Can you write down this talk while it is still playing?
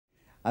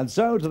And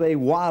so to the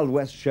Wild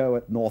West show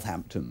at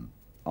Northampton,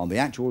 on the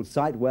actual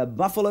site where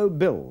Buffalo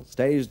Bill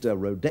staged a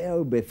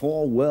rodeo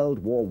before World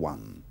War I.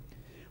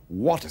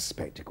 What a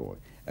spectacle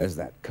as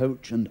that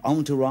coach and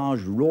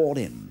entourage roared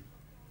in.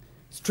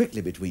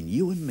 Strictly between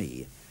you and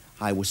me,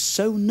 I was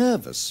so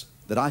nervous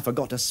that I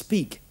forgot to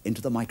speak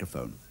into the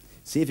microphone.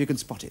 See if you can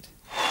spot it.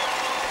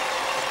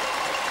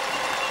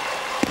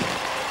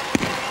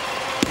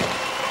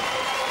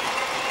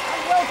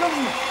 And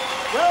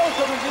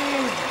welcome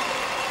indeed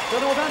to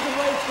Northampton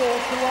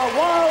Racecourse to our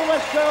Wild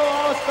West show,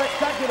 our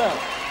spectacular.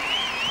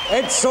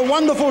 It's a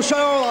wonderful show,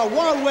 our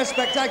Wild West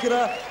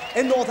spectacular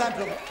in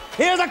Northampton.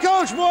 Here's the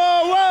coach. Whoa,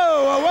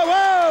 whoa, whoa, whoa,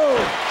 whoa.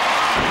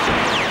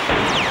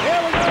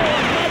 Here we go,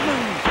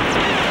 Magnum.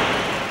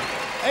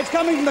 It's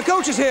coming, the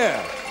coach is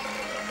here.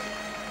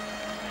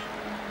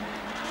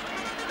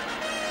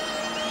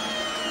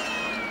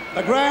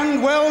 The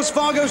Grand Wells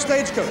Fargo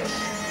Stagecoach.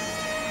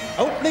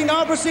 Opening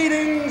our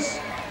proceedings.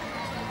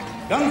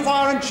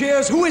 Gunfire and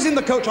cheers. Who is in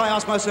the coach, I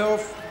ask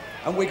myself.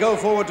 And we go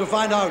forward to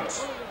find out.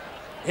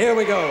 Here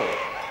we go.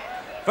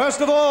 First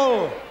of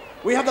all,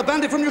 we have the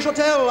bandit from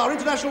Neuchâtel, our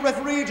international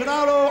referee,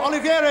 Gennaro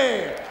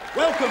Olivieri.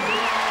 Welcome.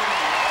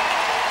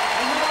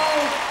 And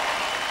now,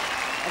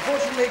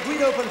 unfortunately,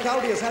 Guido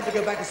Pancaldi has had to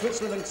go back to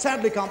Switzerland and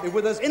sadly can't be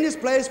with us. In his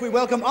place, we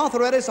welcome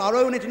Arthur Ellis, our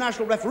own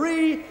international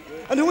referee.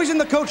 And who is in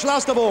the coach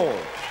last of all?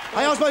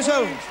 I ask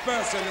myself.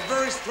 A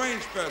very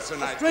strange person.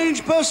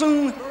 Strange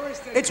person.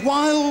 It's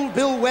Wild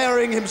Bill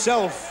Waring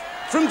himself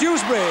from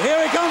Dewsbury.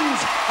 Here he comes.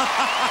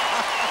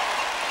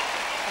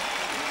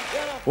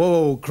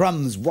 Whoa,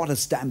 crumbs, what a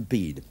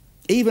stampede.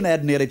 Even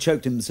Ed nearly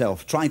choked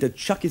himself trying to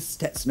chuck his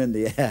Stetson in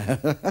the air.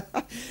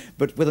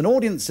 But with an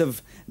audience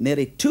of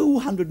nearly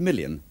 200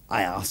 million,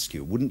 I ask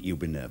you, wouldn't you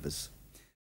be nervous?